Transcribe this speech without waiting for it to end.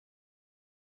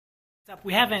What's up?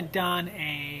 We haven't done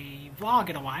a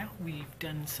vlog in a while. We've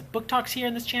done some book talks here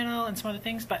on this channel and some other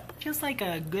things, but it feels like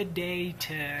a good day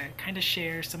to kind of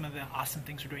share some of the awesome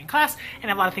things we're doing in class and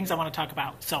have a lot of things I want to talk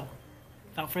about. So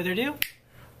without further ado,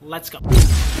 let's go. So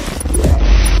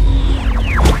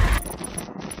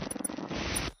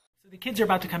the kids are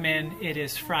about to come in. It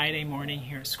is Friday morning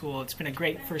here at school. It's been a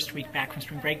great first week back from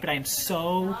spring break, but I am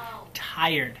so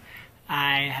tired.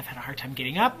 I have had a hard time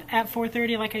getting up at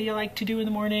 4:30 like I like to do in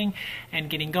the morning and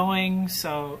getting going,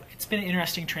 so it's been an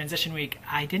interesting transition week.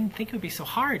 I didn't think it would be so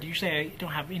hard. Usually I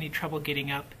don't have any trouble getting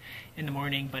up in the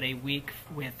morning, but a week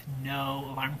with no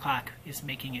alarm clock is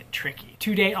making it tricky.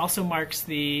 Today also marks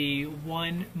the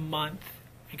 1 month,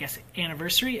 I guess,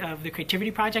 anniversary of the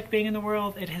Creativity Project being in the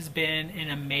world. It has been an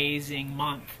amazing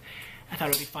month. I thought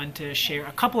it would be fun to share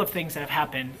a couple of things that have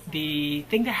happened. The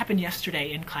thing that happened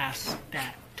yesterday in class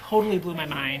that totally blew my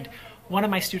mind. One of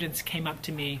my students came up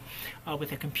to me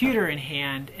with a computer in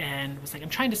hand and was like, I'm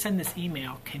trying to send this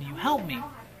email, can you help me?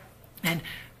 And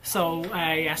so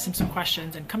I asked him some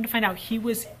questions, and come to find out he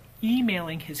was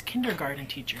emailing his kindergarten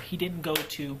teacher. He didn't go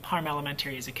to Parham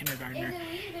Elementary as a kindergartner.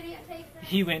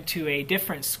 He went to a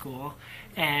different school,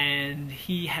 and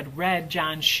he had read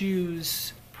John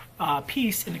Shu's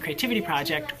piece in the Creativity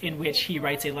Project in which he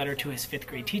writes a letter to his 5th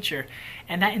grade teacher,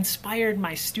 and that inspired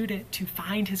my student to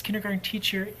find his kindergarten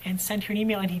teacher and send her an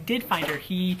email, and he did find her.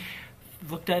 He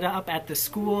looked it up at the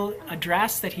school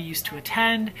address that he used to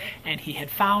attend, and he had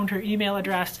found her email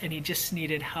address, and he just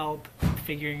needed help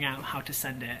figuring out how to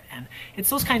send it. And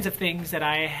it's those kinds of things that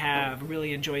I have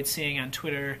really enjoyed seeing on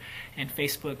Twitter and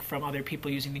Facebook from other people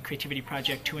using the Creativity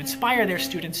Project to inspire their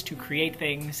students to create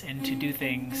things and to do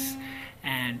things.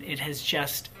 And it has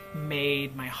just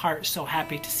made my heart so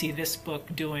happy to see this book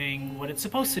doing what it's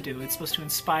supposed to do. It's supposed to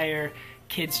inspire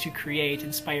kids to create,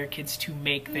 inspire kids to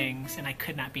make things, and I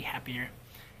could not be happier.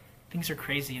 Things are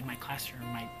crazy in my classroom.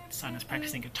 My son is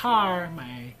practicing guitar,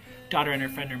 my daughter and her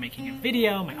friend are making a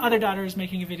video, my other daughter is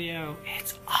making a video.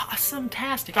 It's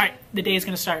awesome-tastic. All right, the day is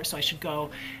going to start, so I should go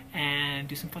and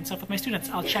do some fun stuff with my students.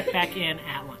 I'll check back in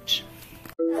at lunch.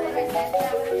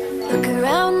 Look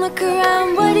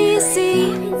around, what do you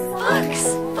see? Books,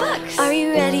 books. Are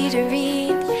you ready to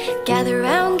read? Gather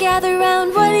round,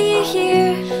 what do you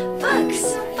hear?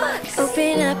 Books, books.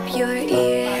 Open up your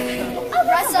ear.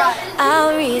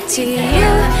 I'll read to you,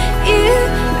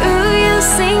 you'll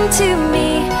sing to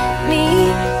me.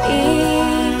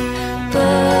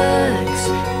 Books,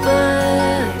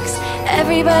 books.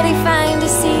 Everybody find a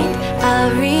seat.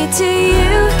 I'll read to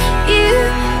you,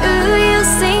 you'll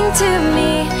sing to me.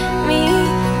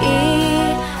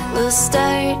 We'll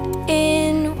start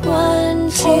in 1,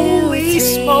 2, Holy 3.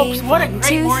 smokes, what a great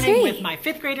 2, morning 3. with my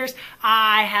 5th graders.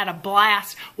 I had a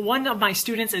blast. One of my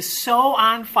students is so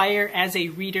on fire as a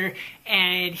reader,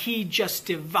 and he just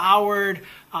devoured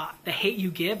The Hate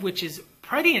You Give, which is a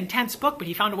pretty intense book, but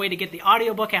he found a way to get the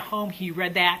audiobook at home. He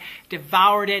read that,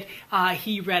 devoured it.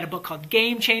 He read a book called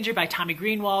Game Changer by Tommy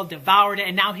Greenwald, devoured it,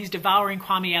 and now he's devouring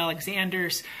Kwame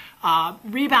Alexander's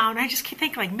Rebound. I just keep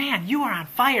thinking, like, man, you are on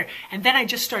fire. And then I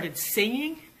just started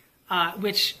singing,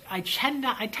 which I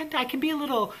can be a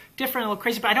little different, a little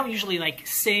crazy, but I don't usually like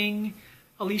sing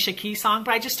Alicia Keys song,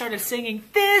 but I just started singing,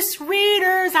 "This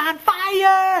reader's on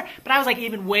fire!" But I was like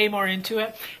even way more into it.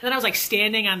 And then I was like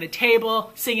standing on the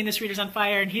table singing "This reader's on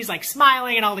fire," and he's like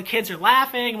smiling, and all the kids are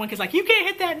laughing, and one kid's like, "You can't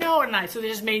hit that note," and so they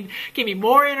just gave me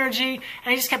more energy.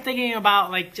 And I just kept thinking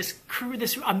about like just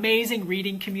this amazing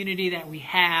reading community that we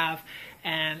have,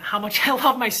 and how much I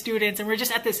love my students. And we're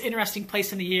just at this interesting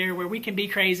place in the year where we can be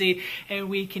crazy and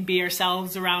we can be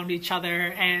ourselves around each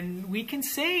other, and we can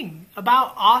sing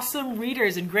about awesome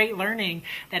readers and great learning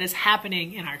that is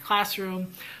happening in our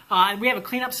classroom. And we have a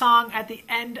cleanup song at the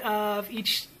end of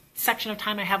each section of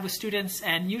time I have with students,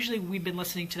 and usually we've been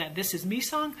listening to that "This Is Me"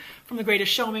 song from The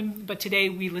Greatest Showman, but today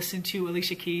we listened to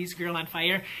Alicia Keys' "Girl on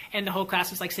Fire," and the whole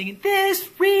class was like singing, "This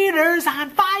reader's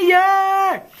on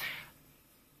fire!"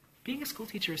 Being a school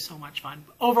teacher is so much fun.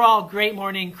 Overall, great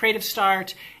morning, creative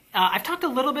start. I've talked a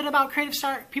little bit about Creative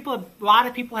Start. A lot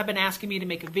of people have been asking me to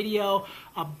make a video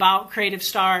about Creative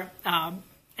Start, and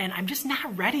I'm just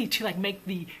not ready to like make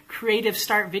the Creative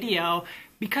Start video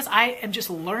because I am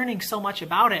just learning so much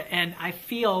about it, and I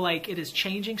feel like it is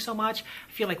changing so much.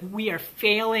 I feel like we are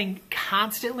failing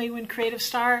constantly when Creative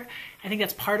Start. I think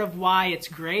that's part of why it's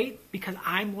great, because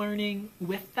I'm learning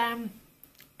with them.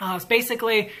 It's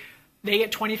basically, they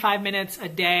get 25 minutes a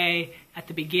day at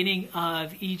the beginning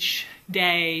of each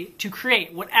day to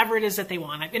create whatever it is that they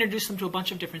want. I've introduced them to a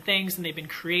bunch of different things, and they've been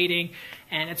creating,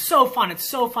 and it's so fun. It's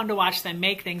so fun to watch them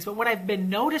make things. But what I've been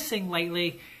noticing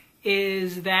lately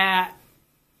is that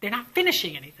they're not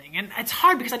finishing anything. And it's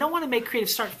hard because I don't want to make Creative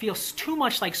Start feel too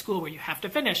much like school where you have to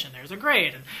finish and there's a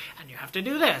grade and you have to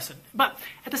do this. But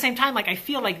at the same time, like I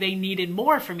feel like they needed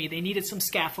more from me. They needed some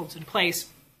scaffolds in place.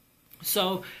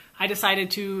 So I decided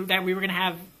that we were going to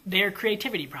have their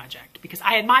creativity project, because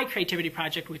I had my creativity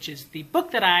project, which is the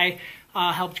book that I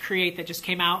helped create that just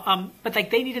came out. But like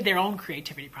they needed their own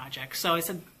creativity project. So I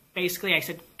said,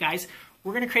 guys,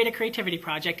 we're going to create a creativity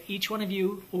project, each one of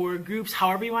you, or groups,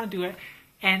 however you want to do it.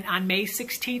 And on May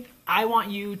 16th, I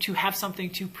want you to have something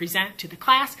to present to the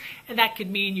class. And that could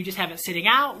mean you just have it sitting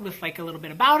out with like a little bit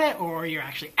about it, or you're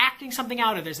actually acting something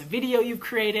out, or there's a video you've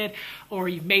created, or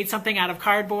you've made something out of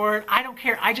cardboard. I don't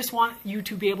care. I just want you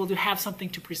to be able to have something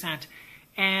to present.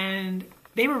 And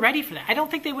they were ready for that. I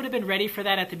don't think they would have been ready for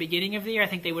that at the beginning of the year. I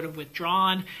think they would have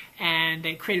withdrawn, and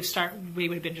at Creative Start, we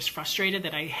would have been just frustrated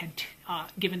that I had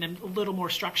given them a little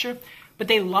more structure. But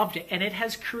they loved it, and it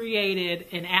has created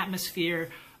an atmosphere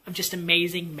of just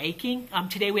amazing making.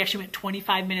 Today we actually went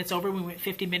 25 minutes over. We went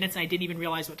 50 minutes, and I didn't even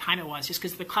realize what time it was, just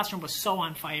because the classroom was so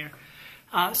on fire.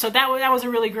 So that was a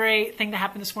really great thing that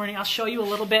happened this morning. I'll show you a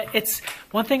little bit. It's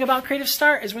one thing about Creative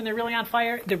Start is when they're really on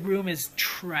fire, the room is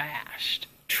trashed.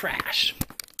 Trash.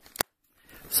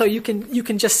 So you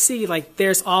can just see, like,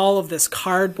 there's all of this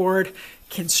cardboard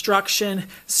construction.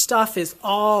 Stuff is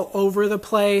all over the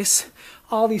place.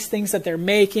 All these things that they're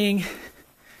making.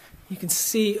 You can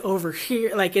see over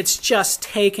here, like, it's just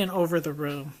taken over the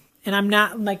room. And I'm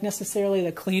not like necessarily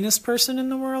the cleanest person in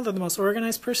the world or the most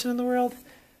organized person in the world.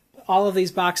 All of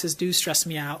these boxes do stress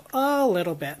me out a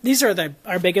little bit. These are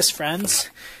our biggest friends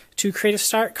to Creative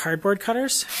Start, cardboard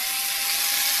cutters.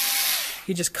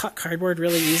 You just cut cardboard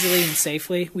really easily and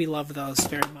safely. We love those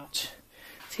very much.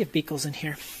 Let's see if Beekle's in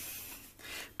here.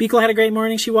 Beekle had a great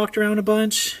morning. She walked around a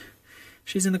bunch.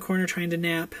 She's in the corner trying to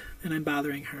nap, and I'm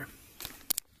bothering her.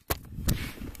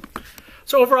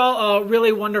 So overall, a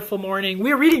really wonderful morning.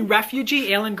 We're reading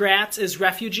Refugee. Alan Gratz is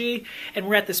Refugee, and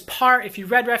we're at this part, if you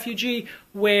read Refugee,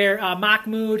 where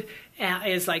Mahmoud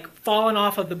is like falling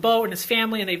off of the boat and his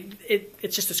family, and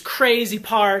it's just this crazy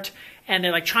part, and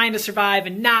they're like trying to survive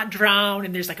and not drown,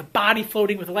 and there's like a body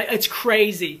floating with a light. It's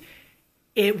crazy.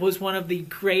 It was one of the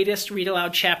greatest read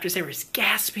aloud chapters. They were just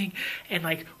gasping and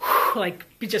like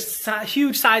just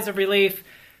huge sighs of relief.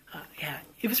 Yeah,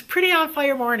 it was a pretty on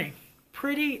fire morning.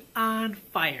 Pretty on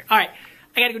fire. All right,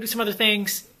 I got to go do some other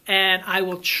things, and I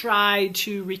will try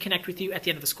to reconnect with you at the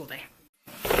end of the school day.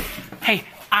 Hey,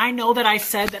 I know that I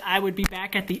said that I would be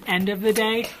back at the end of the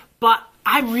day, but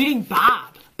I'm reading Bob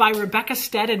by Rebecca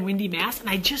Stead and Wendy Mass, and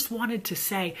I just wanted to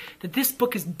say that this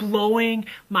book is blowing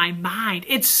my mind.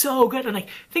 It's so good. And like,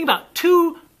 think about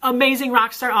two amazing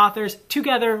rock star authors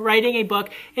together writing a book.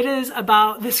 It is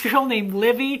about this girl named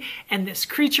Livy and this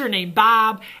creature named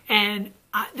Bob, and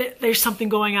there's something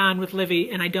going on with Livy,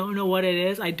 and I don't know what it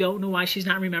is. I don't know why she's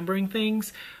not remembering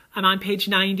things. I'm on page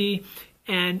 90,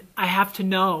 and I have to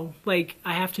know. Like,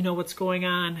 I have to know what's going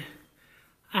on.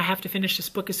 I have to finish this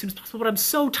book as soon as possible, but I'm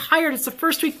so tired. It's the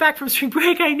first week back from spring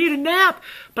break. I need a nap,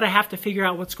 but I have to figure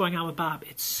out what's going on with Bob.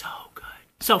 It's so good.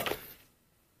 So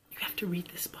you have to read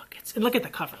this book. And look at the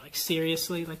cover. Like,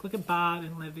 seriously, like, look at Bob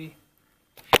and Livy.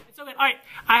 It's so good. All right,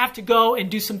 I have to go and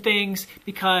do some things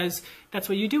because that's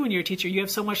what you do when you're a teacher. You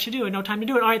have so much to do and no time to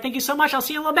do it. All right, thank you so much. I'll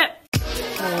see you in a little bit.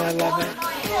 Oh, I love it.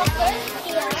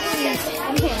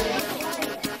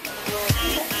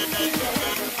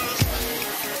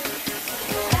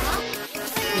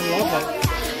 I love it.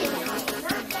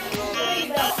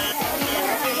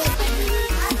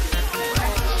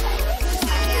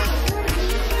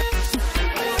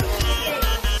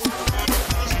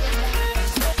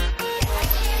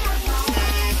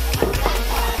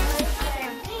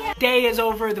 Day is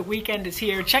over, the weekend is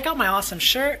here. Check out my awesome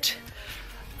shirt.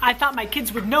 I thought my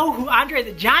kids would know who Andre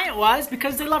the Giant was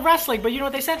because they love wrestling, but you know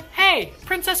what they said? Hey,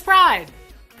 Princess Bride.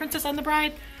 Princess and the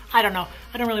Bride? I don't know.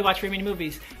 I don't really watch very many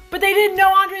movies. But they didn't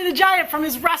know Andre the Giant from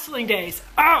his wrestling days.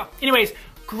 Oh, anyways,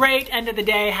 great end of the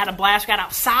day. Had a blast. Got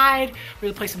outside. We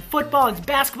were to play some football and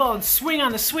basketball and swing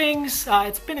on the swings.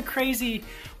 It's been a crazy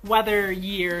weather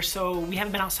year, so we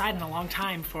haven't been outside in a long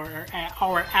time for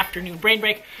our afternoon brain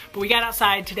break, but we got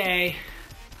outside today.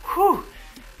 Whew.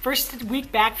 First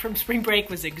week back from spring break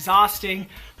was exhausting,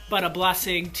 but a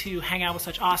blessing to hang out with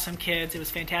such awesome kids. It was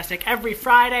fantastic. Every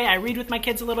Friday I read with my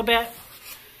kids a little bit.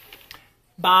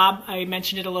 Bob, I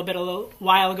mentioned it a little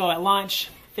while ago at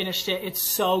lunch, finished it. It's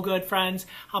so good, friends.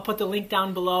 I'll put the link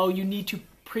down below. You need to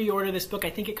pre-order this book. I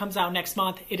think it comes out next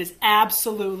month. It is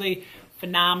absolutely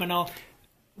phenomenal.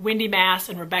 Wendy Mass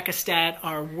and Rebecca Stead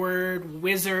are word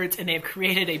wizards, and they have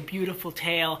created a beautiful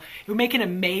tale. It would make an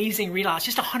amazing read aloud. It's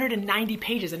just 190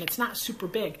 pages, and it's not super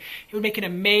big. It would make an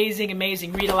amazing,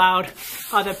 amazing read aloud.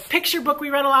 The picture book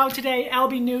we read aloud today,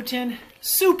 Albie Newton,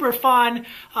 super fun.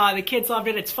 The kids loved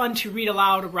it. It's fun to read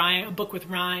aloud a book with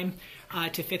rhyme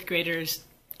to fifth graders.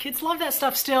 Kids love that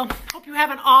stuff still. Hope you have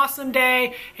an awesome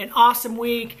day, an awesome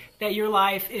week, that your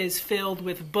life is filled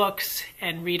with books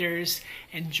and readers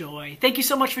and joy. Thank you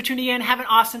so much for tuning in. Have an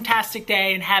awesome-tastic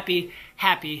day, and happy,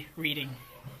 happy reading.